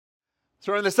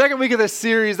So we're in the second week of this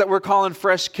series that we're calling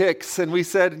Fresh Kicks, and we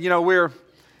said, we're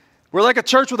like a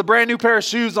church with a brand new pair of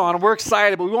shoes on, and we're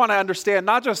excited, but we want to understand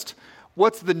not just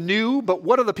what's the new, but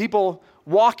what are the people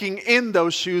walking in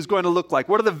those shoes going to look like?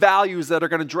 What are the values that are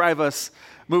going to drive us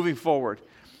moving forward?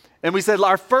 And we said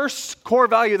our first core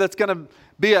value that's going to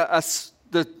be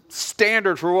the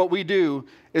standard for what we do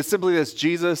is simply this: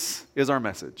 Jesus is our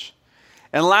message.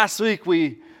 And last week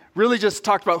we really just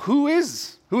talked about who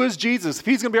is Jesus. If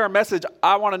he's going to be our message,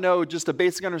 I want to know just a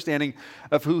basic understanding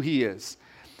of who he is.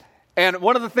 And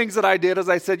one of the things that I did is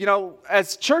I said,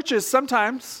 as churches,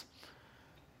 sometimes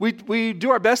we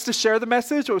do our best to share the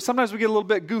message, or sometimes we get a little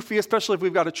bit goofy, especially if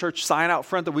we've got a church sign out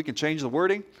front that we can change the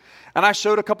wording. And I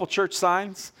showed a couple church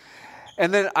signs,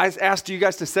 and then I asked you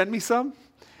guys to send me some.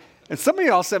 And some of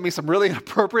y'all sent me some really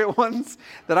inappropriate ones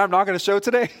that I'm not going to show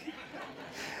today.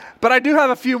 But I do have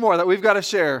a few more that we've got to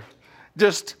share.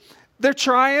 They're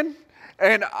trying,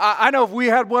 and I know if we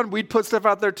had one, we'd put stuff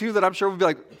out there too that I'm sure we'd be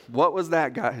like, what was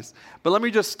that, guys? But let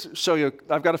me just show you.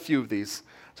 I've got a few of these.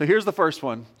 So here's the first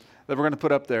one that we're going to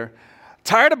put up there.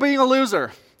 Tired of being a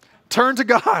loser? Turn to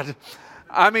God.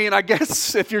 I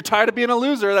guess if you're tired of being a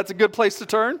loser, that's a good place to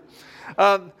turn.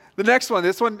 The next one,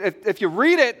 this one, if you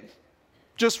read it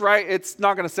just right, it's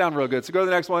not going to sound real good. So go to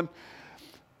the next one.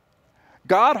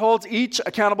 God holds each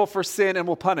accountable for sin and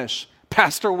will punish.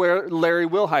 Pastor Larry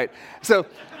Wilhite. So,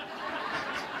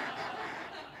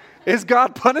 is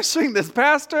God punishing this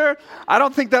pastor? I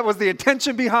don't think that was the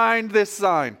intention behind this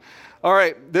sign. All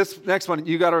right, this next one,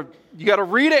 you gotta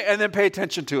read it and then pay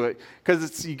attention to it,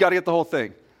 because you gotta get the whole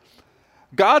thing.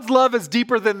 God's love is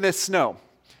deeper than this snow.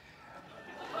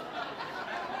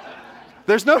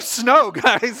 There's no snow,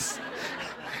 guys.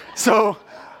 So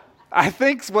I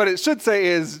think what it should say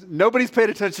is nobody's paid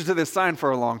attention to this sign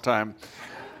for a long time.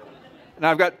 Now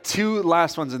I've got two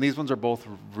last ones, and these ones are both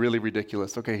really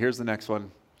ridiculous. Okay, here's the next one.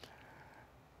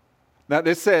 Now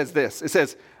this says this. It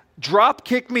says, drop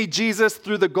kick me, Jesus,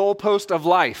 through the goalpost of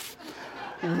life.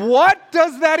 What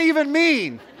does that even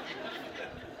mean?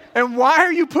 And why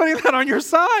are you putting that on your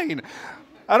sign?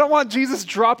 I don't want Jesus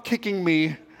drop kicking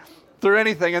me through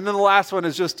anything. And then the last one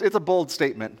is it's a bold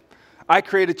statement. I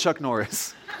created Chuck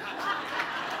Norris.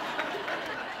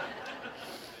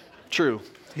 True.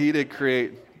 He did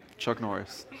create Chuck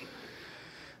Norris.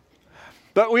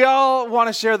 But we all want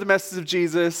to share the message of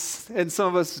Jesus, and some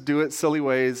of us do it silly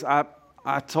ways. I've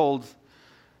had a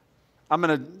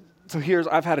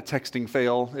texting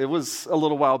fail. It was a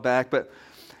little while back, but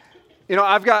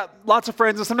I've got lots of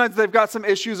friends, and sometimes they've got some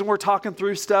issues, and we're talking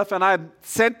through stuff, and I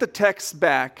sent the text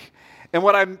back, and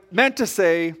what I meant to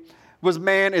say was,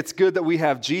 man, it's good that we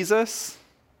have Jesus.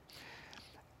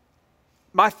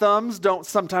 My thumbs don't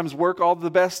sometimes work all the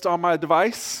best on my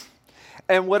device.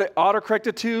 And what it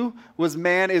autocorrected to was,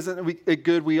 man, isn't it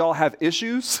good we all have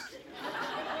issues?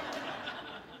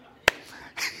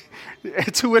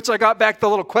 To which I got back the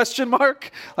little question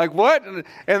mark. Like, what? And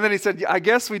then he said, I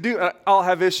guess we do all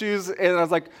have issues. And I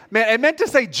was like, man, I meant to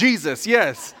say Jesus.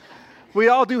 Yes, we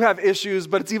all do have issues,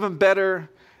 but it's even better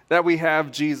that we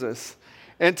have Jesus.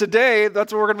 And today,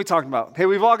 that's what we're going to be talking about. Hey,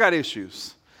 we've all got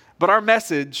issues, but our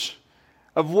message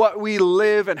of what we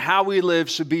live and how we live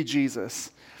should be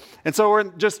Jesus. And so we're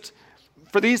just,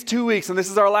 for these 2 weeks, and this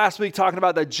is our last week talking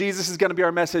about that Jesus is going to be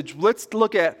our message, let's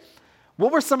look at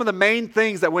what were some of the main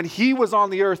things that when he was on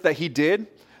the earth that he did,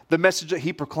 the message that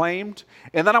he proclaimed.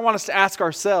 And then I want us to ask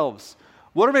ourselves,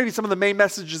 what are maybe some of the main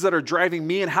messages that are driving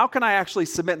me, and how can I actually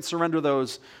submit and surrender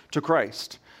those to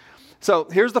Christ? So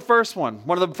here's the first one.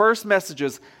 One of the first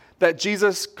messages that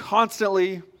Jesus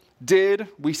constantly did,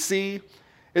 we see,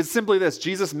 is simply this: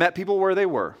 Jesus met people where they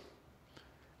were,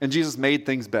 and Jesus made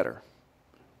things better.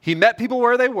 He met people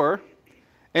where they were,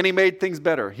 and he made things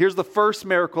better. Here's the first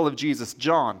miracle of Jesus,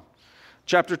 John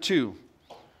chapter 2.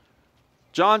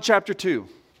 John chapter 2,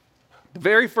 the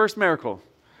very first miracle.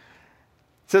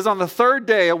 It says, on the third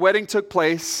day, a wedding took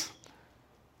place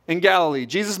in Galilee.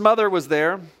 Jesus' mother was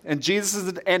there, and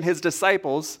Jesus and his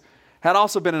disciples had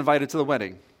also been invited to the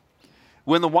wedding.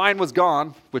 When the wine was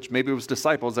gone, which maybe it was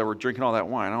disciples that were drinking all that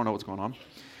wine, I don't know what's going on,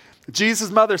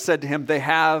 Jesus' mother said to him, they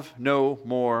have no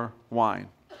more wine.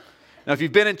 Now, if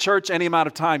you've been in church any amount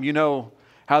of time, you know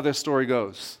how this story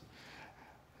goes.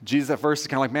 Jesus at first is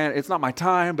kind of like, man, it's not my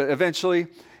time, but eventually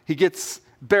he gets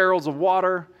barrels of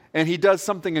water, and he does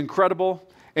something incredible,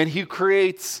 and he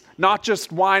creates not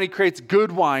just wine, he creates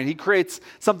good wine. He creates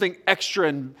something extra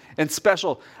and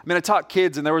special. I taught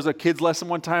kids, and there was a kids lesson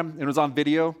one time, and it was on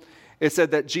video. It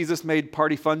said that Jesus made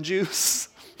party fun juice.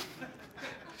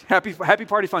 Happy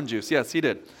party fun juice. Yes, he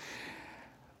did.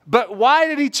 But why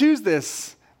did he choose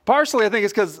this? Partially, I think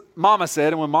it's because Mama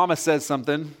said, and when Mama says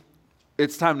something,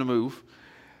 it's time to move.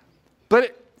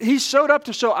 But he showed up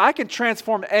to show I can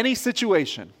transform any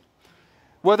situation,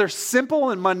 whether simple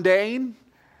and mundane,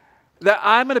 that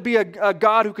I'm going to be a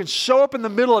God who can show up in the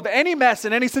middle of any mess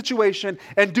in any situation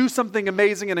and do something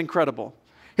amazing and incredible.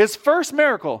 His first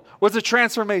miracle was a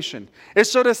transformation. It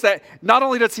showed us that not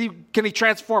only can he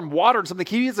transform water into something,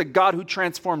 he is a God who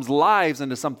transforms lives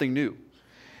into something new.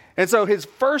 And so his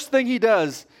first thing he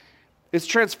does is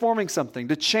transforming something,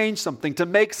 to change something, to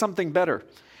make something better.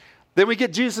 Then we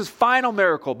get Jesus' final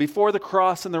miracle before the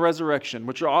cross and the resurrection,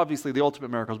 which are obviously the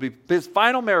ultimate miracles. His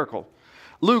final miracle,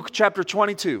 Luke chapter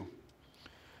 22,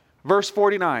 verse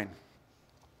 49.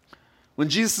 When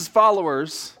Jesus'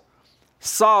 followers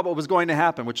saw what was going to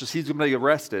happen, which is he's going to be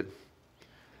arrested,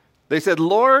 they said,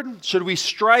 "Lord, should we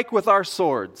strike with our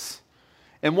swords?"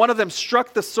 And one of them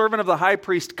struck the servant of the high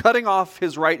priest, cutting off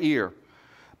his right ear.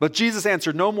 But Jesus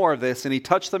answered, "No more of this," and he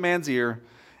touched the man's ear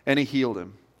and he healed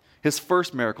him. His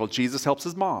first miracle, Jesus helps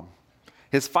his mom.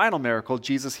 His final miracle,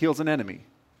 Jesus heals an enemy.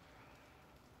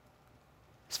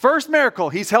 His first miracle,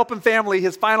 he's helping family.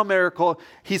 His final miracle,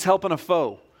 he's helping a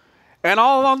foe. And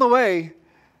all along the way,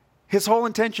 his whole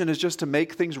intention is just to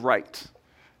make things right,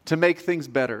 to make things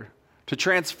better, to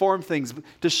transform things,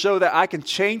 to show that I can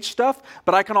change stuff,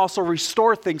 but I can also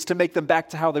restore things to make them back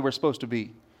to how they were supposed to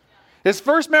be. His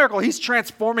first miracle, he's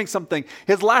transforming something.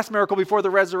 His last miracle before the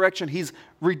resurrection, he's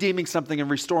redeeming something and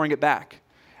restoring it back.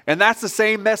 And that's the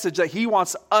same message that he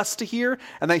wants us to hear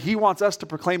and that he wants us to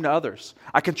proclaim to others.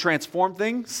 I can transform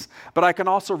things, but I can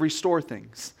also restore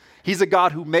things. He's a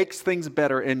God who makes things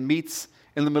better and meets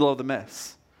in the middle of the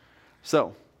mess.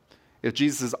 So, if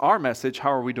Jesus is our message,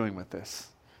 how are we doing with this?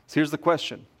 So here's the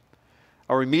question.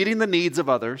 Are we meeting the needs of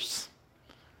others,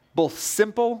 both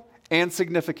simple and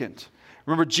significant?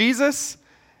 Remember, Jesus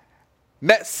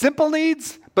met simple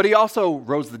needs, but he also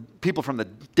rose the people from the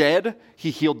dead. He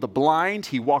healed the blind.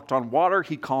 He walked on water.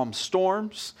 He calmed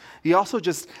storms. He also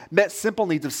just met simple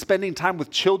needs of spending time with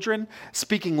children,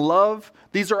 speaking love.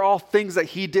 These are all things that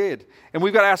he did. And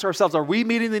we've got to ask ourselves, are we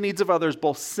meeting the needs of others,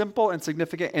 both simple and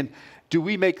significant? And do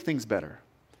we make things better?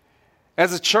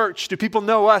 As a church, do people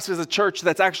know us as a church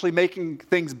that's actually making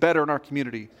things better in our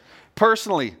community?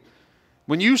 Personally,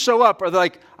 when you show up, are they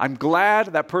like, I'm glad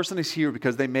that person is here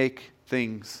because they make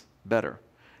things better.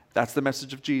 That's the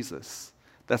message of Jesus.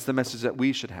 That's the message that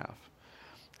we should have.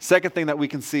 Second thing that we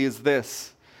can see is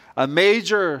this. A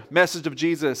major message of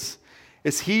Jesus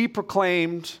is he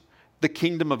proclaimed the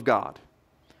kingdom of God.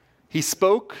 He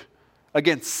spoke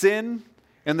against sin,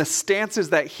 and the stances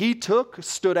that he took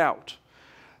stood out.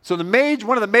 So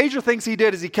one of the major things he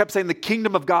did is he kept saying the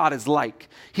kingdom of God is like.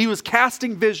 He was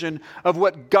casting vision of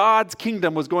what God's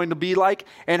kingdom was going to be like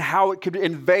and how it could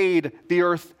invade the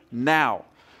earth now.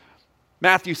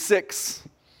 Matthew 6,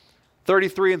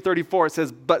 33 and 34, it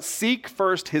says, "But seek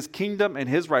first his kingdom and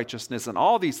his righteousness, and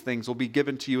all these things will be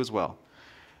given to you as well.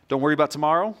 Don't worry about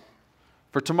tomorrow,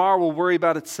 for tomorrow will worry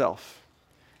about itself.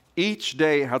 Each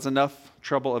day has enough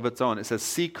trouble of its own." It says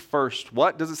seek first.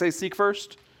 What does it say seek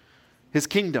first? His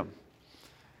kingdom.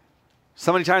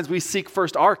 So many times we seek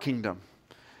first our kingdom.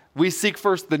 We seek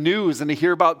first the news and to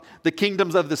hear about the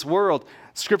kingdoms of this world.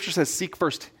 Scripture says seek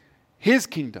first his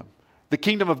kingdom, the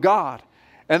kingdom of God.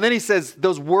 And then he says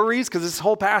those worries, because this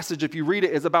whole passage, if you read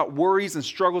it, is about worries and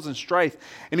struggles and strife.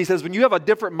 And he says when you have a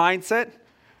different mindset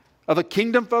of a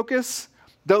kingdom focus,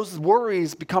 those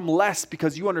worries become less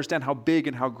because you understand how big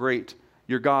and how great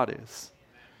your God is.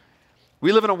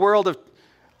 We live in a world of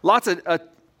lots of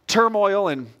turmoil,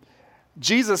 and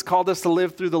Jesus called us to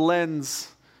live through the lens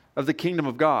of the kingdom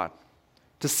of God,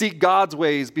 to seek God's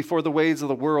ways before the ways of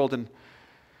the world. And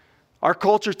our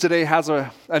culture today has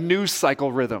a news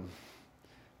cycle rhythm.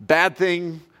 Bad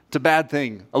thing to bad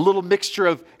thing. A little mixture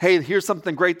of, hey, here's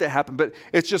something great that happened, but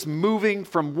it's just moving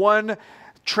from one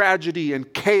tragedy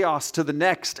and chaos to the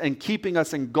next and keeping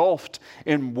us engulfed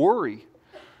in worry.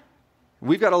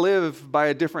 We've got to live by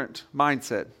a different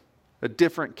mindset, a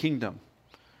different kingdom.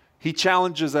 He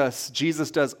challenges us,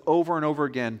 Jesus does over and over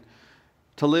again,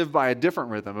 to live by a different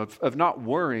rhythm of not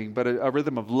worrying, but a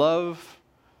rhythm of love,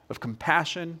 of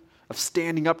compassion, of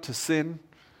standing up to sin,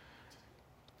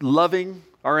 loving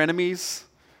our enemies.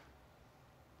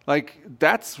 Like,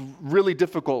 that's really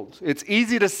difficult. It's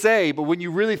easy to say, but when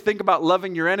you really think about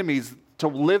loving your enemies, to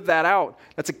live that out,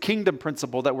 that's a kingdom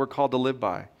principle that we're called to live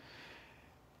by.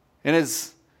 And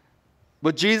as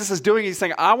what Jesus is doing, he's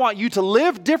saying, I want you to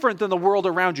live different than the world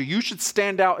around you. You should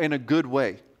stand out in a good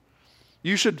way.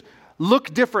 You should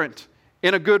look different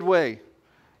in a good way.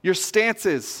 Your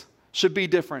stances should be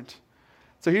different.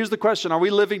 So here's the question. Are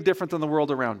we living different than the world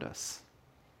around us?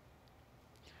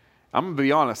 I'm going to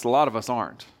be honest, a lot of us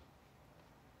aren't.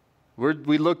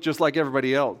 We look just like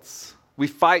everybody else. We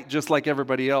fight just like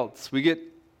everybody else. We get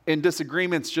in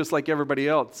disagreements just like everybody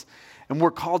else. And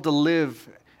we're called to live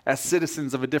as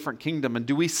citizens of a different kingdom. And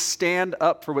do we stand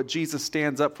up for what Jesus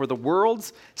stands up for? The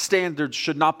world's standards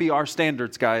should not be our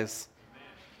standards, guys.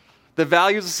 The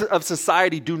values of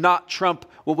society do not trump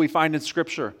what we find in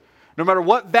Scripture. No matter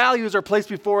what values are placed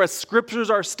before us, Scripture is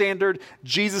our standard,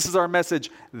 Jesus is our message.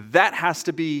 That has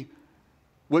to be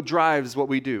what drives what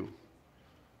we do.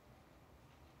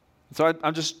 So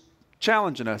I'm just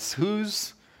challenging us.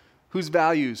 Whose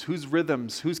values, whose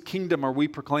rhythms, whose kingdom are we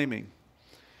proclaiming?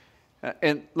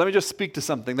 And let me just speak to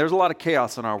something. There's a lot of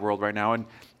chaos in our world right now, and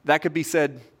that could be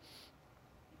said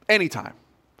anytime.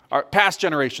 Our past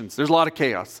generations, there's a lot of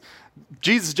chaos.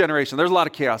 Jesus' generation, there's a lot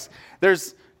of chaos.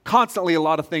 There's constantly a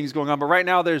lot of things going on, but right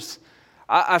now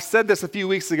I've said this a few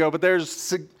weeks ago, but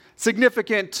there's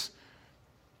significant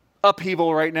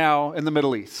upheaval right now in the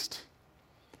Middle East.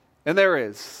 And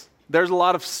there's a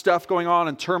lot of stuff going on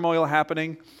and turmoil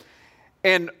happening.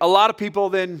 And a lot of people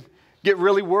then get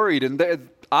really worried, and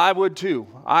I would too.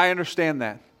 I understand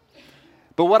that.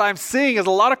 But what I'm seeing is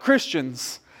a lot of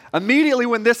Christians, immediately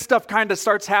when this stuff kind of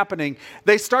starts happening,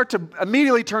 they start to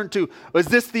immediately turn to, is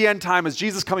this the end time? Is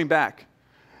Jesus coming back?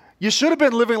 You should have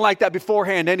been living like that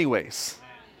beforehand anyways.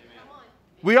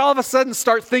 We all of a sudden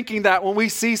start thinking that when we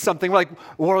see something, like,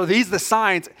 well, are these the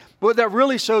signs? What that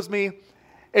really shows me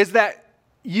is that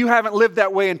you haven't lived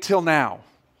that way until now.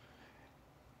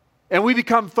 And we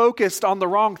become focused on the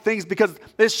wrong things because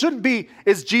it shouldn't be,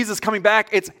 is Jesus coming back?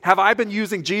 It's, have I been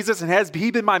using Jesus and has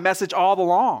he been my message all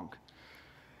along?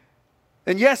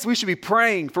 And yes, we should be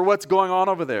praying for what's going on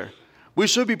over there. We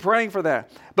should be praying for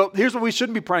that. But here's what we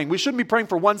shouldn't be praying. We shouldn't be praying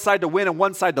for one side to win and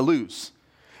one side to lose.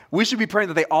 We should be praying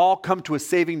that they all come to a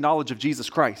saving knowledge of Jesus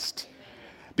Christ.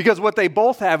 Because what they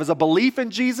both have is a belief in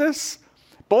Jesus.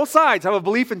 Both sides have a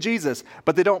belief in Jesus,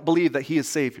 but they don't believe that he is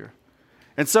Savior.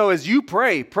 And so as you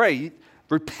pray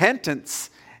repentance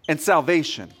and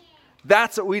salvation.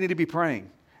 That's what we need to be praying.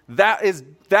 That is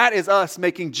us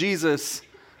making Jesus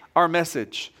our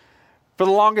message. For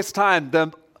the longest time,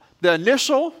 the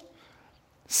initial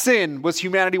sin was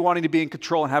humanity wanting to be in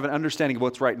control and have an understanding of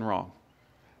what's right and wrong.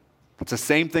 It's the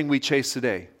same thing we chase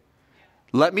today.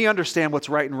 Let me understand what's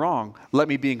right and wrong. Let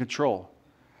me be in control.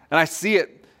 And I see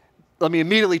it. Let me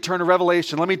immediately turn to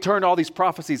Revelation. Let me turn to all these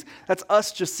prophecies. That's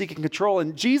us just seeking control.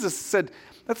 And Jesus said,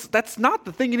 that's not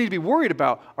the thing you need to be worried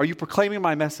about. Are you proclaiming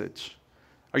my message?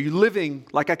 Are you living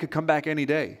like I could come back any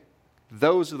day?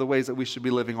 Those are the ways that we should be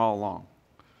living all along.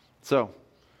 So,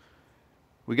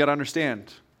 we got to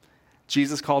understand,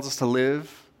 Jesus calls us to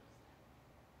live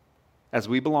as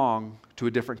we belong to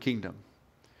a different kingdom.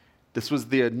 This was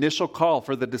the initial call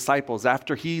for the disciples.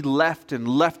 After he left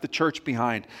the church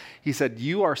behind, he said,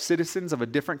 you are citizens of a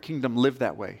different kingdom, live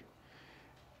that way.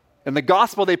 And the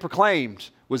gospel they proclaimed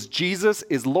was Jesus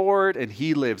is Lord and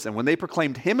he lives. And when they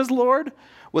proclaimed him as Lord,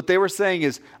 what they were saying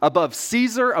is, above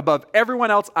Caesar, above everyone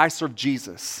else, I serve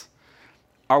Jesus.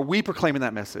 Are we proclaiming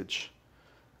that message?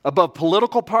 Above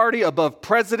political party, above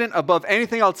president, above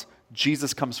anything else,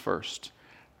 Jesus comes first.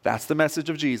 That's the message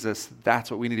of Jesus.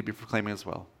 That's what we need to be proclaiming as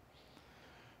well.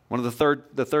 One of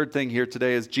the third thing here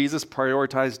today is Jesus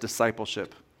prioritized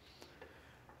discipleship.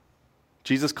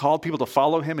 Jesus called people to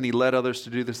follow him and he led others to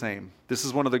do the same. This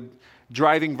is one of the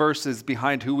driving verses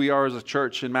behind who we are as a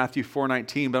church in Matthew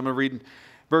 4:19. But I'm going to read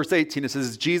verse 18. It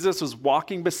says, Jesus was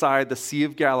walking beside the Sea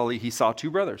of Galilee. He saw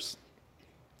two brothers,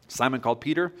 Simon called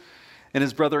Peter and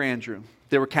his brother Andrew.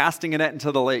 They were casting a net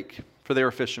into the lake, for they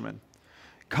were fishermen.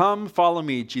 Come, follow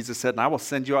me, Jesus said, and I will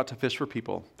send you out to fish for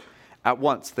people. At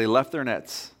once they left their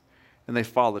nets and they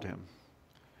followed him.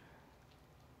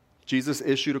 Jesus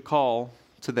issued a call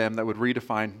to them that would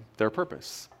redefine their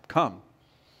purpose. Come,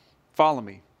 follow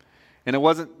me. And it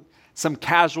wasn't some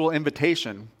casual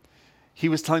invitation. He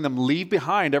was telling them, leave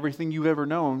behind everything you've ever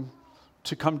known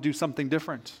to come do something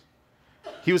different.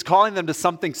 He was calling them to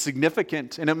something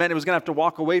significant, and it meant it was going to have to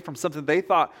walk away from something they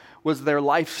thought was their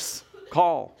life's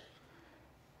call.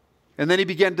 And then he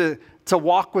began to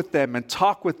walk with them and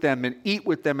talk with them and eat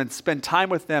with them and spend time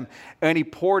with them. And he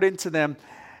poured into them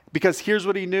because here's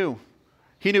what he knew.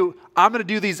 He knew, I'm going to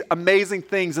do these amazing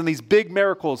things and these big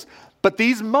miracles. But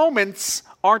these moments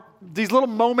these little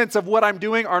moments of what I'm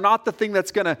doing are not the thing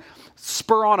that's going to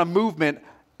spur on a movement.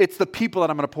 It's the people that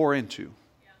I'm going to pour into.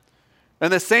 Yeah.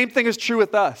 And the same thing is true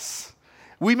with us.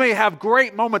 We may have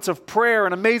great moments of prayer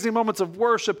and amazing moments of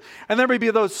worship, and there may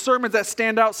be those sermons that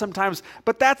stand out sometimes,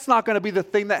 but that's not going to be the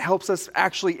thing that helps us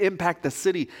actually impact the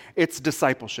city. It's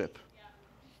discipleship. Yeah.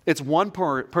 It's one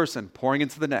person pouring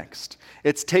into the next.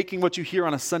 It's taking what you hear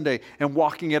on a Sunday and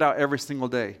walking it out every single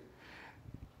day.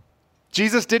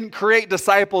 Jesus didn't create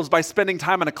disciples by spending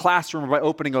time in a classroom or by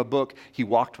opening a book. He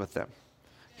walked with them.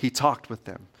 He talked with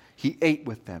them. He ate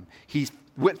with them. He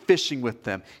went fishing with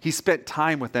them. He spent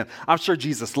time with them. I'm sure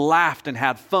Jesus laughed and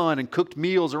had fun and cooked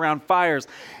meals around fires.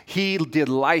 He did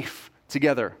life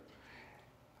together.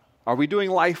 Are we doing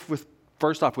life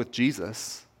first off with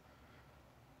Jesus?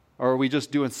 Or are we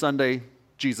just doing Sunday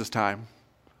Jesus time?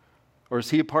 Or is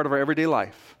he a part of our everyday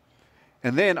life?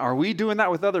 And then are we doing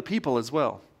that with other people as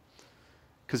well?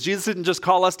 Because Jesus didn't just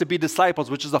call us to be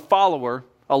disciples, which is a follower,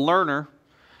 a learner.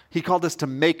 He called us to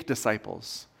make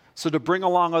disciples. So to bring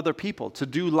along other people, to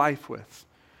do life with.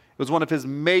 It was one of his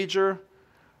major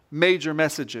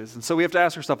messages. And so we have to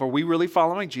ask ourselves, are we really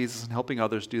following Jesus and helping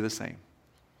others do the same?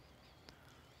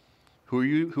 Who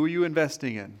are you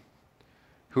investing in?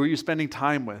 Who are you spending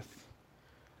time with?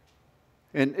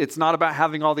 And it's not about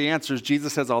having all the answers.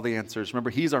 Jesus has all the answers. Remember,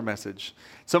 he's our message.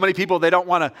 So many people, they don't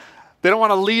want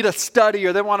to lead a study,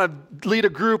 or they want to lead a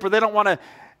group, or they don't want to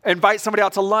invite somebody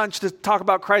out to lunch to talk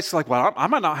about Christ. It's like, well, I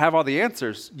might not have all the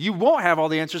answers. You won't have all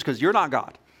the answers because you're not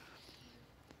God.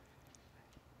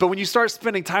 But when you start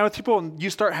spending time with people and you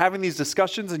start having these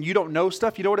discussions and you don't know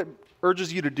stuff, you know what it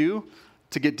urges you to do?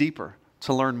 To get deeper,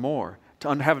 to learn more,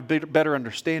 to have a better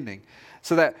understanding.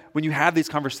 So that when you have these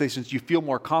conversations, you feel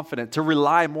more confident, to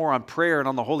rely more on prayer and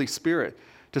on the Holy Spirit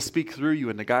to speak through you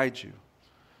and to guide you.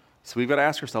 So we've got to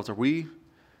ask ourselves,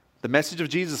 the message of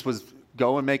Jesus was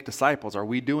go and make disciples. Are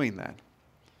we doing that?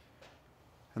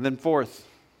 And then fourth,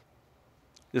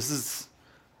 this is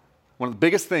one of the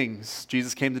biggest things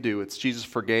Jesus came to do. It's Jesus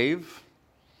forgave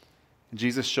and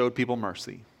Jesus showed people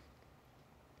mercy.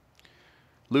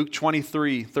 Luke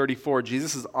 23:34,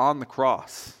 Jesus is on the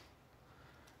cross.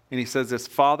 And he says this,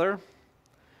 Father,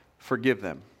 forgive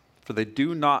them, for they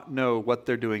do not know what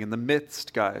they're doing. In the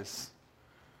midst, guys,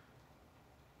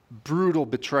 brutal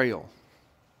betrayal.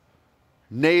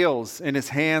 Nails in his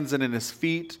hands and in his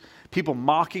feet, people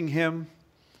mocking him.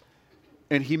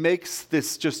 And he makes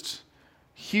this just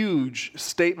huge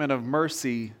statement of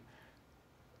mercy.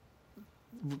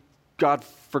 God,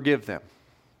 forgive them.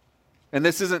 And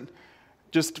this isn't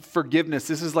just forgiveness.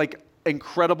 This is like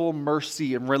incredible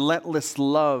mercy and relentless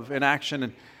love in action.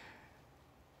 And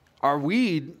are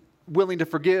we willing to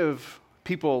forgive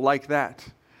people like that?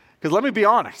 Because let me be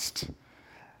honest.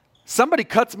 Somebody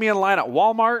cuts me in line at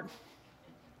Walmart.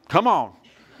 Come on.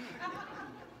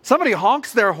 Somebody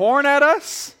honks their horn at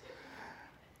us.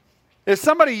 If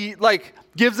somebody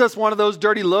gives us one of those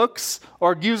dirty looks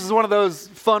or uses one of those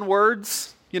fun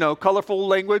words, colorful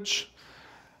language,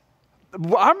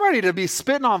 I'm ready to be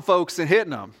spitting on folks and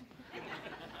hitting them.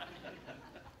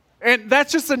 And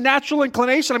that's just a natural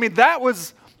inclination. I mean, that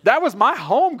was my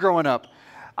home growing up.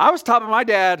 I was taught by my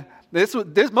dad.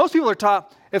 Most people are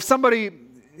taught, if somebody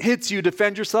hits you,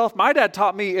 defend yourself. My dad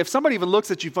taught me, if somebody even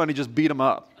looks at you funny, just beat them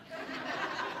up.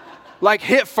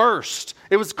 Hit first.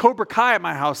 It was Cobra Kai at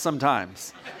my house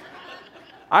sometimes.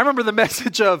 I remember the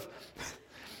message of,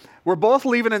 we're both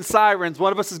leaving in sirens.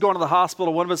 One of us is going to the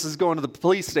hospital. One of us is going to the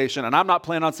police station. And I'm not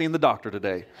planning on seeing the doctor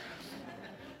today.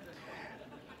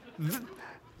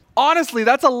 Honestly,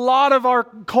 that's a lot of our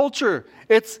culture.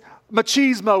 It's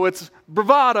machismo, it's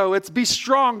bravado, it's be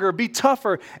stronger, be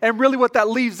tougher. And really what that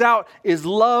leaves out is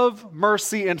love,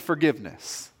 mercy, and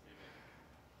forgiveness.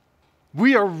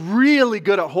 We are really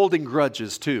good at holding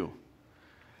grudges too.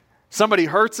 Somebody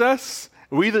hurts us,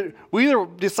 we either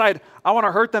decide, I want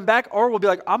to hurt them back, or we'll be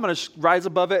like, I'm going to rise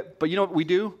above it. But you know what we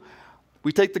do?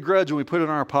 We take the grudge and we put it in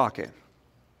our pocket.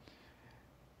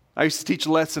 I used to teach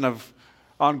a lesson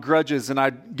on grudges, and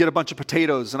I'd get a bunch of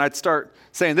potatoes, and I'd start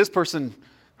saying, this person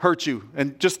hurt you,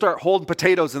 and just start holding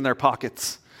potatoes in their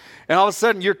pockets. And all of a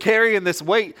sudden, you're carrying this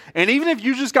weight. And even if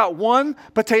you just got one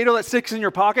potato that sticks in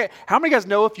your pocket, how many of you guys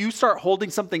know if you start holding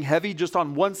something heavy just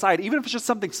on one side, even if it's just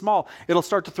something small, it'll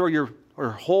start to throw your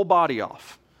whole body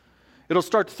off. It'll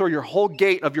start to throw your whole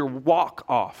gait of your walk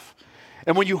off.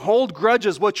 And when you hold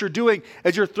grudges, what you're doing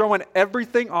is you're throwing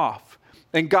everything off.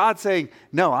 And God's saying,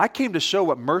 no, I came to show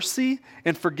what mercy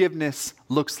and forgiveness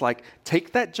looks like.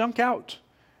 Take that junk out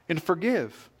and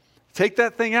forgive. Take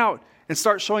that thing out and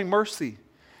start showing mercy.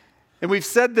 And we've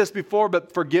said this before,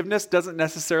 but forgiveness doesn't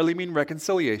necessarily mean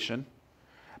reconciliation.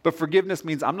 But forgiveness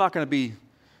means I'm not going to be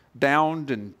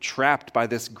bound and trapped by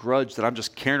this grudge that I'm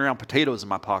just carrying around potatoes in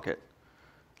my pocket.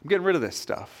 I'm getting rid of this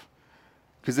stuff.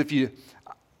 Because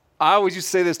I always used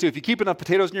to say this too, if you keep enough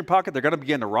potatoes in your pocket, they're going to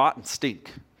begin to rot and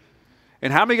stink.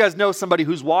 And how many of you guys know somebody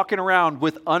who's walking around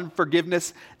with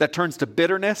unforgiveness that turns to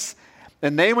bitterness?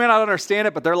 And they may not understand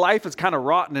it, but their life is kind of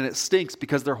rotten and it stinks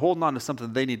because they're holding on to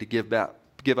something they need to give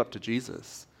up to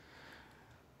Jesus.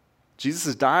 Jesus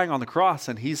is dying on the cross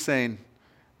and he's saying,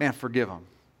 man, forgive them.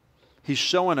 He's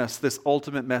showing us this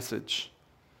ultimate message.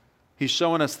 He's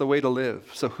showing us the way to live.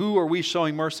 So who are we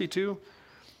showing mercy to?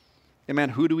 And man,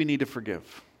 who do we need to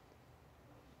forgive?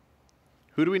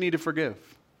 Who do we need to forgive?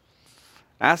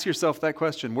 Ask yourself that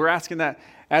question. We're asking that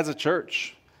as a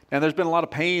church. And there's been a lot of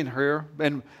pain here.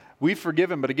 And we've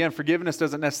forgiven. But again, forgiveness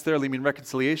doesn't necessarily mean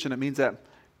reconciliation. It means that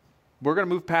we're going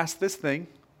to move past this thing.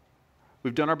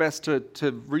 We've done our best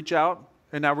to reach out.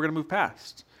 And now we're going to move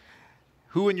past.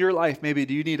 Who in your life maybe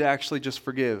do you need to actually just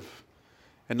forgive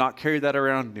and not carry that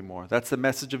around anymore? That's the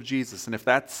message of Jesus. And if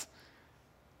that's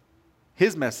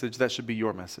his message, that should be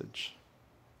your message.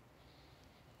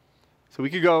 So we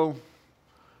could go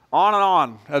on and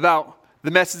on about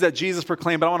the message that Jesus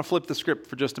proclaimed, but I want to flip the script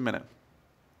for just a minute.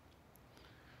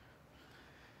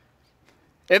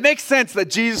 It makes sense that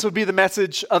Jesus would be the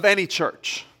message of any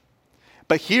church.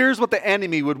 But here's what the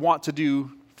enemy would want to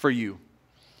do for you.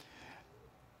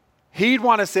 He'd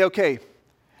want to say, okay,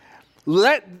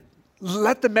 let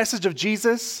the message of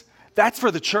Jesus, that's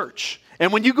for the church.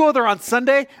 And when you go there on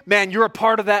Sunday, man, you're a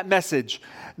part of that message.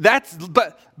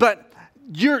 But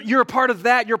you're a part of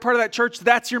that. You're a part of that church.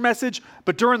 That's your message.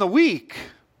 But during the week,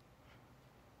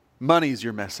 money's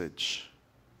your message.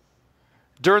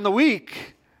 During the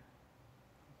week,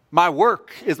 my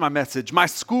work is my message. My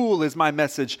school is my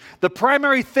message. The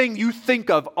primary thing you think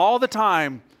of all the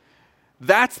time,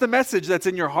 that's the message that's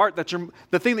in your heart. That's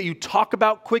the thing that you talk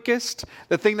about quickest,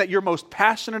 the thing that you're most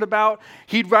passionate about.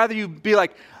 He'd rather you be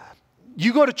like,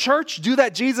 you go to church, do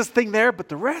that Jesus thing there, but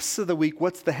the rest of the week,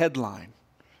 what's the headline?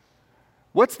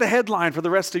 What's the headline for the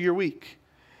rest of your week?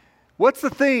 What's the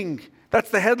thing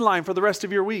that's the headline for the rest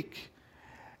of your week?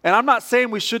 And I'm not saying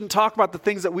we shouldn't talk about the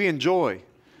things that we enjoy,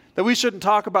 that we shouldn't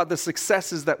talk about the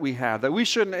successes that we have, that we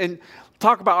shouldn't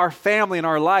talk about our family and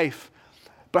our life.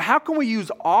 But how can we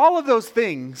use all of those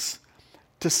things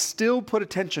to still put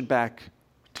attention back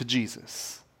to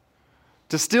Jesus?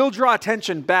 To still draw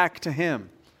attention back to him?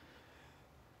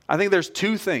 I think there's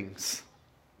two things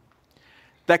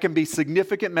that can be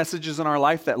significant messages in our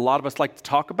life that a lot of us like to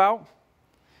talk about.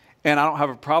 And I don't have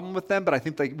a problem with them, but I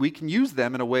think that we can use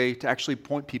them in a way to actually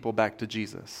point people back to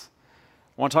Jesus.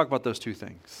 I want to talk about those two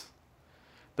things.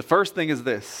 The first thing is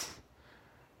this.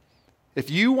 If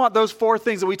you want those four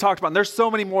things that we talked about, and there's so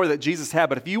many more that Jesus had,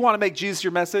 but if you want to make Jesus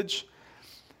your message,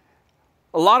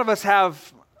 a lot of us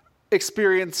have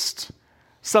experienced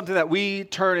something that we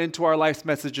turn into our life's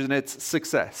message, and it's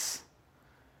success.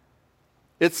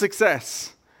 It's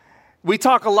success. We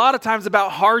talk a lot of times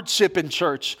about hardship in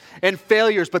church and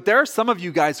failures, but there are some of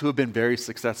you guys who have been very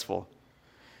successful.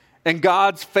 And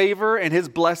God's favor and his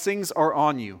blessings are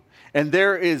on you. And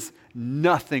there is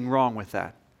nothing wrong with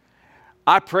that.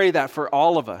 I pray that for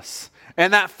all of us.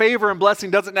 And that favor and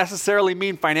blessing doesn't necessarily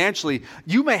mean financially.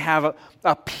 You may have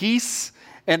a peace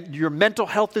and your mental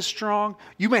health is strong.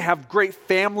 You may have great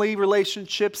family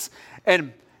relationships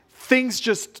and things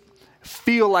just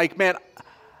feel like, man,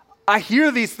 I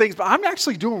hear these things, but I'm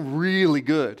actually doing really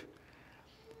good.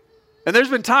 And there's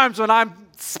been times when I'm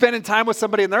spending time with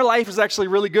somebody and their life is actually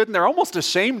really good and they're almost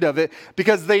ashamed of it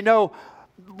because they know,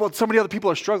 well, so many other people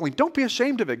are struggling. Don't be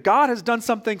ashamed of it. God has done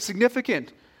something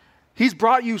significant. He's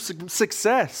brought you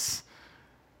success.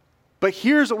 But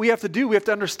here's what we have to do. We have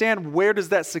to understand, where does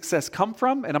that success come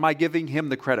from, and am I giving him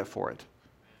the credit for it?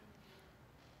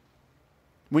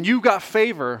 When you've got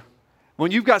favor,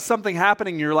 when you've got something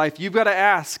happening in your life, you've got to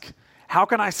ask, how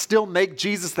can I still make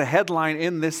Jesus the headline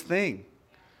in this thing?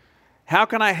 How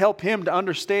can I help him to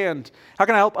understand? How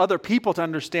can I help other people to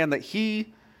understand that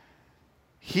he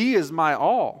is my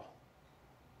all?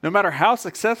 No matter how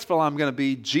successful I'm going to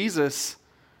be, Jesus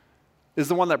is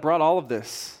the one that brought all of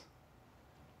this.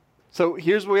 So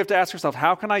here's what we have to ask ourselves.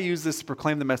 How can I use this to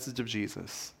proclaim the message of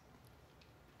Jesus?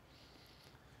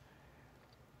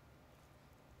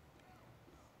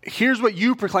 Here's what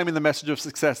you proclaiming the message of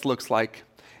success looks like.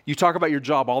 You talk about your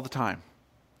job all the time.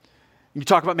 You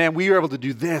talk about, man, we were able to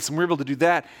do this and we were able to do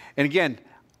that. And again,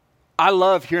 I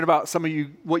love hearing about some of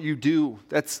you, what you do.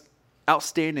 That's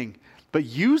outstanding. But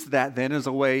use that then as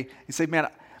a way, you say, man,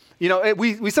 you know,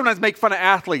 we sometimes make fun of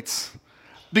athletes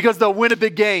because they'll win a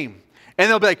big game. And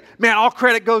they'll be like, man, all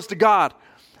credit goes to God.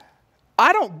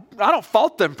 I don't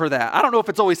fault them for that. I don't know if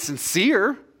it's always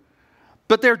sincere.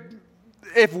 But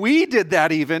if we did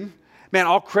that even, man,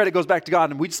 all credit goes back to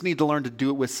God. And we just need to learn to do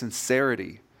it with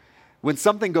sincerity. When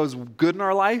something goes good in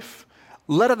our life,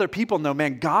 let other people know,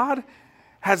 man, God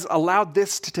has allowed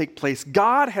this to take place.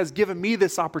 God has given me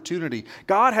this opportunity.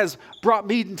 God has brought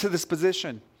me into this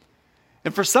position.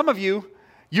 And for some of you,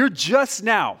 you're just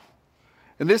now,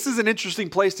 and this is an interesting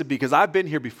place to be because I've been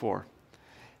here before.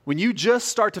 When you just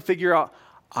start to figure out,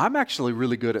 I'm actually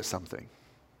really good at something.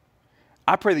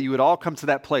 I pray that you would all come to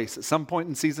that place at some point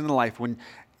in season in life when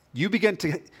you begin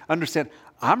to understand,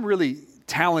 I'm really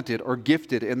talented or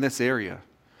gifted in this area.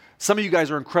 Some of you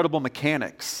guys are incredible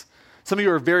mechanics. Some of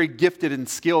you are very gifted and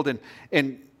skilled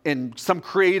in some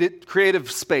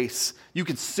creative space. You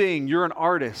can sing, you're an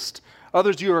artist.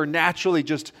 Others of you are naturally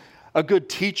just a good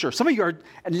teacher. Some of you are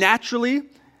naturally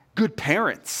good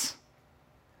parents.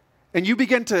 And you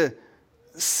begin to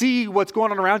see what's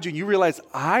going on around you and you realize,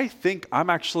 I think I'm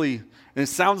actually, and it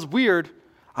sounds weird,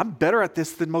 I'm better at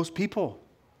this than most people.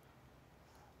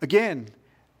 Again,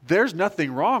 there's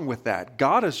nothing wrong with that.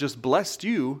 God has just blessed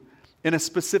you in a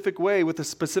specific way with a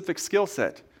specific skill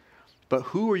set. But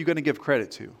who are you going to give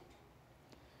credit to?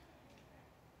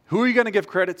 Who are you going to give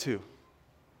credit to?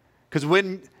 Because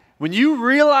when you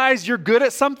realize you're good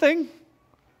at something,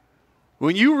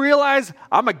 when you realize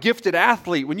I'm a gifted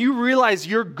athlete, when you realize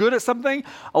you're good at something,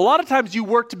 a lot of times you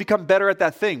work to become better at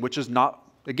that thing, which is not,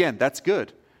 again, that's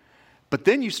good. But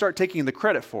then you start taking the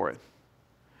credit for it.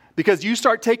 Because you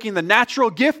start taking the natural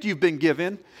gift you've been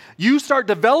given, you start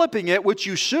developing it, which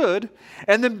you should,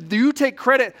 and then you take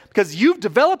credit because you've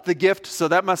developed the gift, so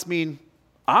that must mean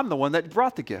I'm the one that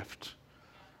brought the gift.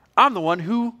 I'm the one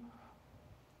who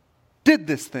did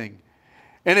this thing.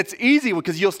 And it's easy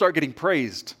because you'll start getting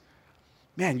praised.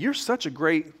 Man, you're such a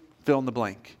great fill in the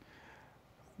blank.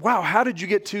 Wow, how did you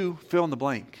get to fill in the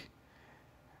blank?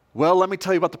 Well, let me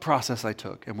tell you about the process I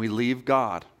took. And we leave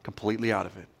God completely out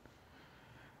of it.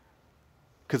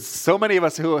 Because so many of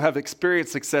us who have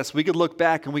experienced success, we could look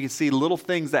back and we can see little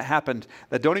things that happened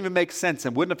that don't even make sense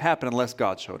and wouldn't have happened unless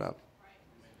God showed up.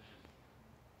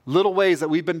 Little ways that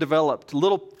we've been developed,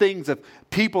 little things of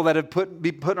people that have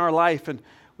been put in our life, and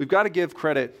we've got to give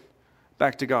credit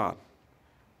back to God.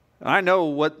 And I know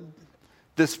what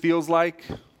this feels like.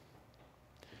 I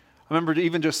remember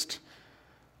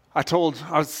I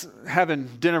was having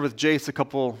dinner with Jace a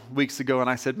couple weeks ago, and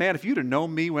I said, man, if you'd have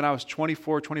known me when I was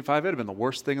 24, 25, it'd have been the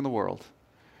worst thing in the world.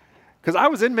 Because I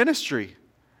was in ministry,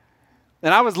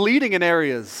 and I was leading in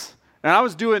areas, and I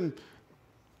was doing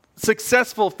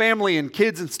successful family and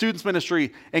kids and students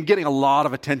ministry and getting a lot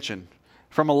of attention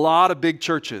from a lot of big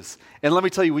churches. And let me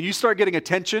tell you, when you start getting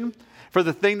attention for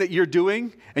the thing that you're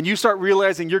doing, and you start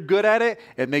realizing you're good at it,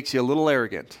 it makes you a little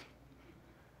arrogant.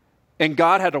 And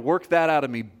God had to work that out of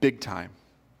me big time.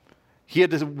 He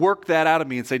had to work that out of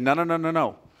me and say,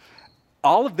 no.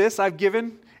 All of this I've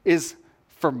given is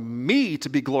for me to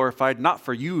be glorified, not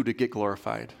for you to get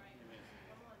glorified.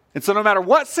 And so no matter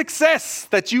what success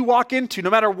that you walk into, no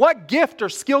matter what gift or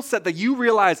skill set that you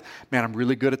realize, man, I'm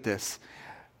really good at this,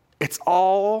 it's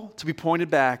all to be pointed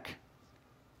back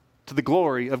to the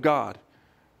glory of God.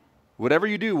 Whatever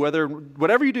you do,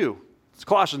 it's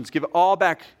Colossians, give it all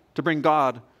back to bring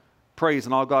God praise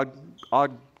and all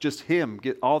just Him,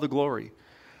 get all the glory.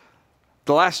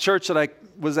 The last church that I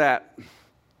was at,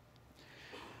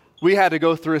 we had to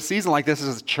go through a season like this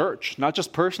as a church, not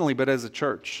just personally, but as a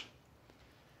church,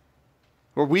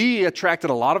 where we attracted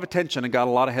a lot of attention and got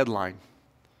a lot of headline.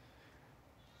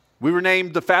 We were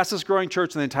named the fastest growing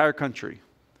church in the entire country.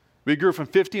 We grew from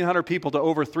 1,500 people to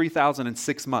over 3,000 in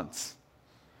 6 months.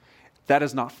 That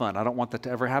is not fun. I don't want that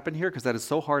to ever happen here because that is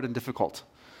so hard and difficult.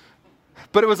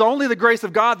 But it was only the grace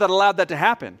of God that allowed that to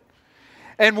happen.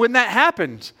 And when that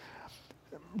happened,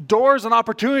 doors and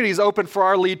opportunities opened for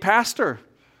our lead pastor.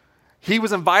 He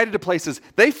was invited to places.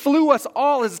 They flew us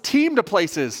all as a team to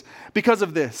places because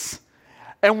of this.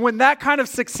 And when that kind of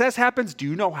success happens, do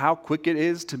you know how quick it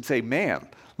is to say, man,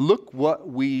 look what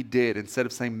we did, instead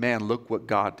of saying, man, look what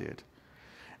God did.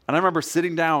 And I remember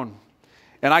sitting down,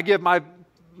 and I give my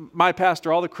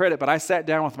pastor all the credit, but I sat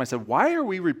down with him. I said, why are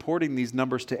we reporting these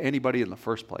numbers to anybody in the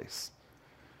first place?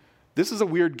 This is a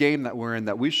weird game that we're in,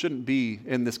 that we shouldn't be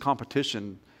in this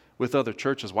competition with other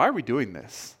churches. Why are we doing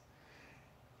this?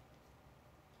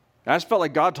 I just felt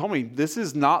like God told me, this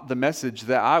is not the message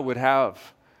that I would have.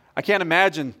 I can't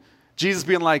imagine Jesus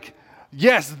being like,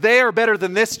 yes, they are better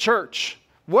than this church.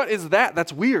 What is that?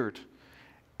 That's weird.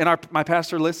 And my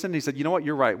pastor listened. He said, you know what?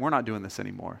 You're right. We're not doing this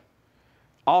anymore.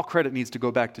 All credit needs to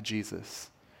go back to Jesus.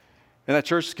 And that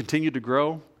church has continued to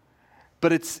grow.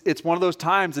 But it's one of those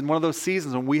times and one of those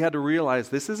seasons when we had to realize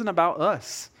this isn't about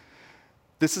us.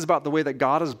 This is about the way that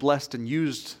God has blessed and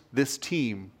used this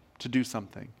team to do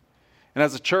something. And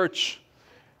as a church,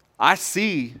 I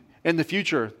see in the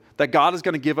future that God is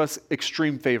going to give us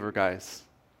extreme favor, guys.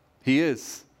 He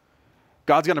is.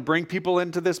 God's going to bring people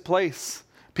into this place.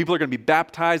 People are going to be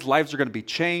baptized. Lives are going to be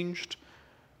changed.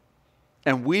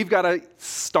 And we've got to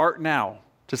start now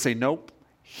to say, nope,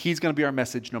 He's going to be our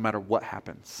message no matter what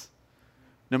happens.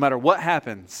 No matter what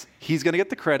happens, he's going to get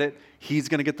the credit, he's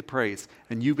going to get the praise.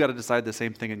 And you've got to decide the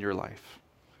same thing in your life.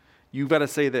 You've got to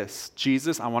say this,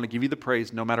 Jesus, I want to give you the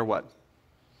praise no matter what.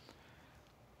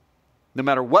 No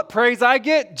matter what praise I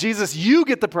get, Jesus, you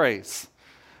get the praise.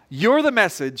 You're the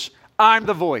message, I'm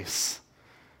the voice.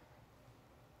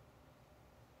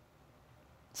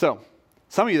 So,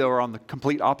 some of you, though, are on the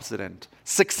complete opposite end.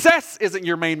 Success isn't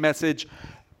your main message.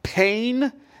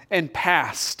 Pain and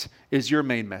past is your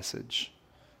main message.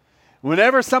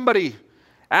 Whenever somebody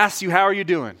asks you, how are you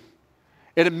doing?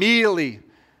 It immediately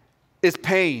is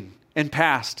pain and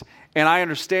past. And I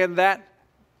understand that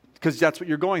because that's what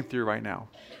you're going through right now.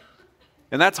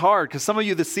 And that's hard because some of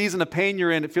you, the season of pain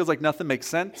you're in, it feels like nothing makes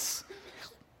sense.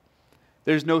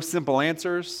 There's no simple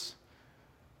answers.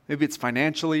 Maybe it's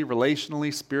financially,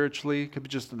 relationally, spiritually. It could be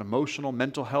just an emotional,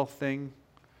 mental health thing.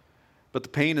 But the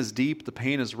pain is deep. The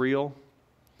pain is real.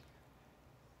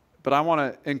 But I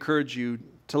want to encourage you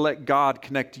to let God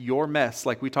connect your mess,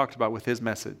 like we talked about with his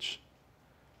message.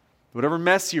 Whatever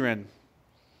mess you're in,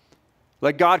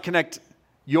 let God connect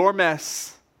your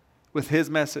mess with his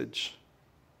message.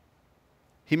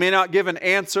 He may not give an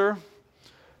answer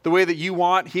the way that you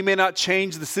want. He may not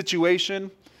change the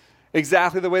situation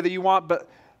exactly the way that you want. But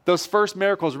those first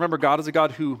miracles, remember, God is a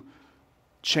God who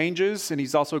changes, and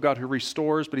he's also a God who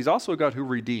restores, but he's also a God who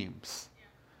redeems.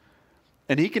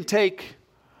 And he can take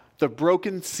the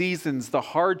broken seasons, the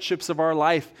hardships of our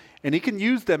life, and he can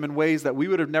use them in ways that we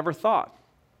would have never thought.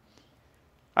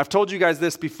 I've told you guys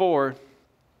this before,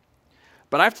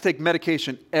 but I have to take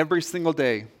medication every single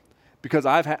day because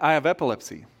I have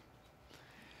epilepsy.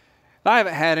 I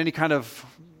haven't had any kind of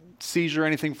seizure or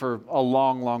anything for a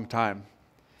long, long time.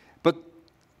 But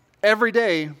every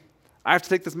day, I have to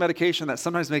take this medication that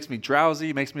sometimes makes me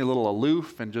drowsy, makes me a little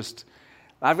aloof, and just,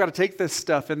 I've got to take this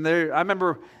stuff. And I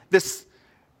remember this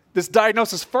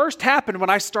diagnosis first happened when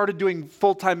I started doing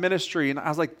full-time ministry, and I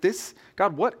was like,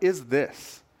 God, what is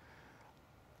this?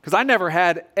 Because I never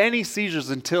had any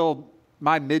seizures until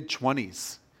my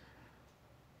mid-20s,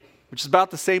 which is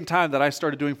about the same time that I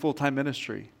started doing full-time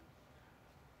ministry.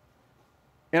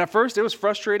 And at first, it was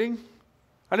frustrating.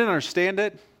 I didn't understand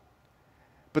it.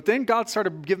 But then God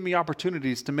started giving me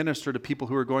opportunities to minister to people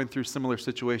who are going through similar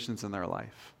situations in their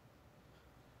life.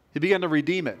 He began to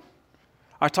redeem it.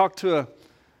 I talked to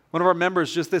one of our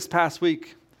members just this past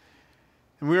week,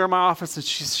 and we were in my office, and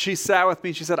she sat with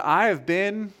me, and she said, I have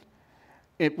been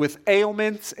with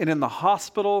ailments and in the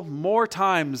hospital more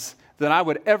times than I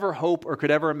would ever hope or could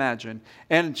ever imagine.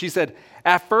 And she said,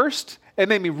 at first, it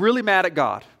made me really mad at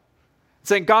God,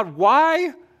 saying, God,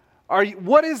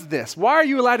 what is this? Why are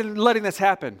you letting this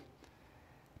happen?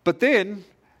 But then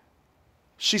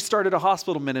she started a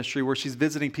hospital ministry where she's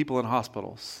visiting people in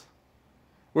hospitals,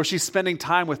 where she's spending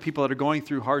time with people that are going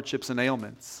through hardships and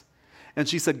ailments. And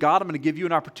she said, God, I'm going to give you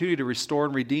an opportunity to restore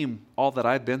and redeem all that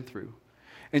I've been through.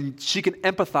 And she can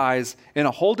empathize in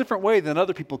a whole different way than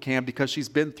other people can because she's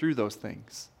been through those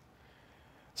things.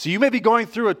 So you may be going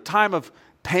through a time of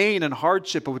pain and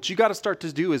hardship, but what you got to start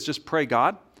to do is just pray,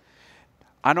 God,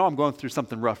 I know I'm going through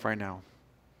something rough right now.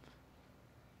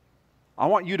 I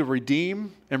want you to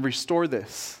redeem and restore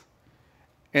this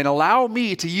and allow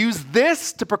me to use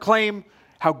this to proclaim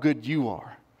how good you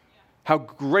are, how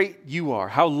great you are,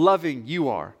 how loving you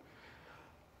are.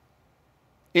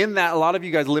 In that, a lot of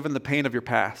you guys live in the pain of your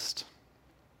past.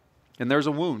 And there's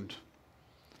a wound.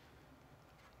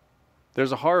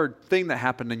 There's a hard thing that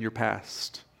happened in your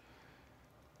past.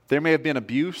 There may have been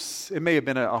abuse. It may have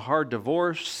been a hard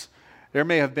divorce. There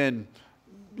may have been,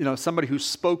 somebody who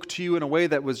spoke to you in a way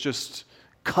that was just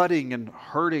cutting and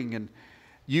hurting. And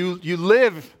you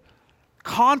live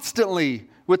constantly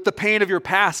with the pain of your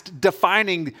past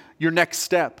defining your next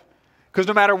step. Because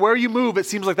no matter where you move, it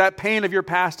seems like that pain of your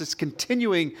past is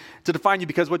continuing to define you,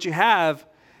 because what you have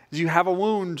is you have a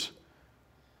wound.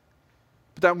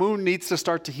 But that wound needs to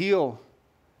start to heal.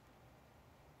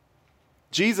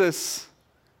 Jesus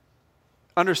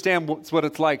understands what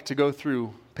it's like to go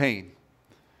through pain.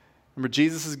 Remember,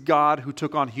 Jesus is God who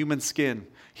took on human skin.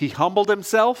 He humbled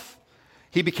himself.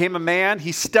 He became a man.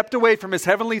 He stepped away from his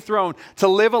heavenly throne to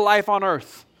live a life on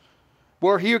earth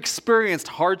where he experienced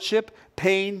hardship,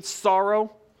 pain,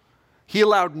 sorrow. He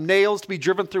allowed nails to be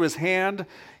driven through his hand,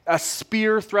 a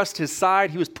spear thrust his side.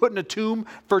 He was put in a tomb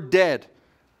for dead.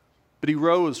 But he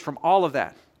rose from all of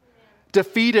that,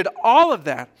 defeated all of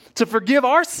that, to forgive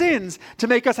our sins, to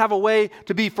make us have a way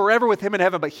to be forever with him in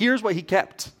heaven. But here's what he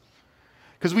kept.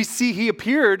 Because we see he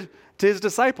appeared to his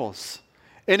disciples,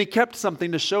 and he kept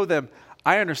something to show them,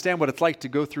 I understand what it's like to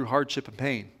go through hardship and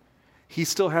pain. He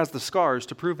still has the scars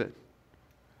to prove it.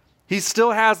 He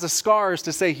still has the scars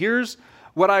to say, here's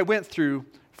what I went through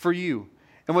for you.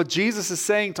 And what Jesus is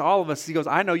saying to all of us, he goes,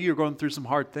 I know you're going through some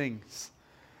hard things.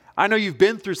 I know you've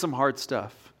been through some hard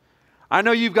stuff. I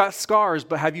know you've got scars,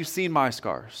 but have you seen my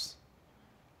scars?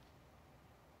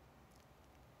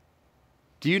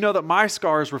 Do you know that my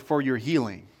scars were for your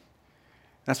healing?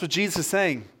 That's what Jesus is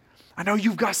saying. I know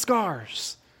you've got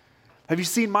scars. Have you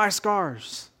seen my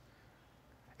scars?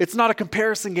 It's not a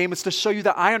comparison game. It's to show you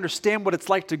that I understand what it's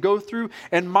like to go through.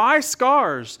 And my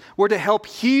scars were to help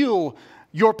heal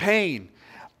your pain,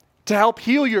 to help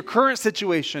heal your current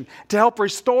situation, to help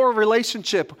restore a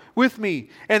relationship with me.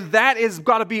 And that is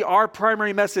got to be our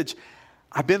primary message.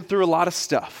 I've been through a lot of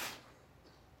stuff.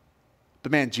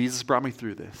 But man, Jesus brought me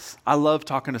through this. I love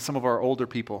talking to some of our older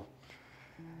people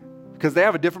because they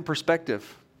have a different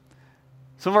perspective.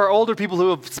 Some of our older people who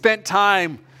have spent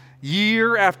time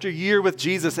year after year with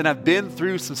Jesus and have been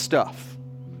through some stuff.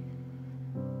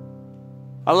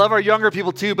 I love our younger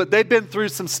people too, but they've been through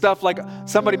some stuff like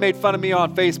somebody made fun of me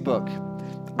on Facebook.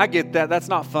 I get that. That's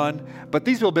not fun. But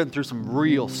these people have been through some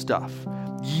real stuff.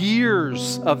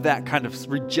 Years of that kind of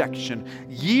rejection,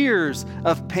 years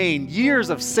of pain,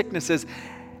 years of sicknesses.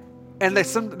 And they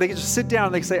just sit down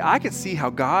and they say, I can see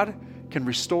how God can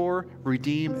restore,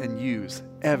 redeem, and use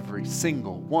every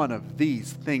single one of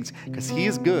these things because he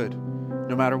is good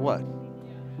no matter what.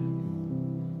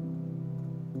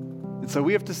 And so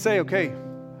we have to say, okay,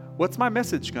 what's my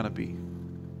message going to be?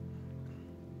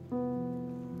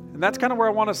 And that's kind of where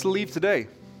I want us to leave today.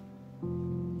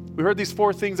 We heard these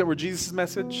 4 things that were Jesus'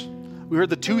 message. We heard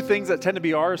the 2 things that tend to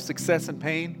be ours, success and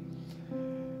pain.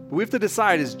 But we have to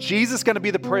decide, is Jesus going to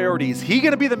be the priority? Is he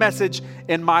going to be the message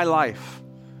in my life?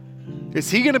 Is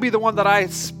he going to be the one that I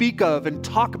speak of and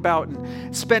talk about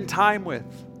and spend time with?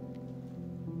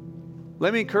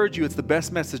 Let me encourage you, it's the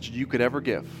best message you could ever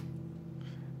give.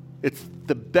 It's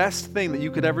the best thing that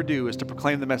you could ever do is to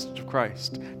proclaim the message of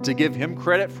Christ, to give him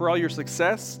credit for all your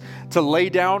success, to lay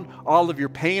down all of your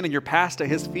pain and your past at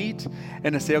his feet,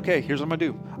 and to say, okay, here's what I'm going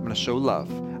to do. I'm going to show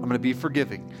love. I'm going to be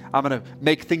forgiving. I'm going to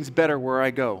make things better where I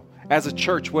go. As a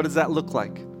church, what does that look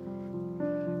like?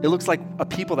 It looks like a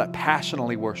people that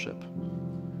passionately worship.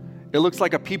 It looks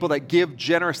like a people that give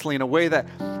generously in a way that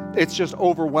it's just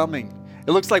overwhelming.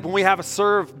 It looks like when we have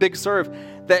a big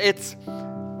serve, that it's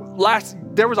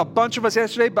there was a bunch of us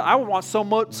yesterday, but I would want so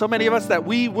many of us that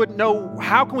we wouldn't know,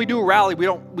 how can we do a rally?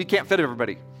 We can't fit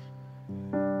everybody.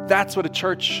 That's what a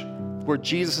church where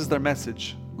Jesus is their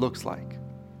message looks like.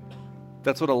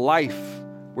 That's what a life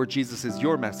where Jesus is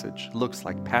your message looks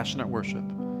like. Passionate worship,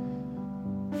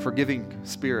 forgiving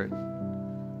spirit,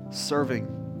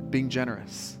 serving, being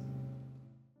generous.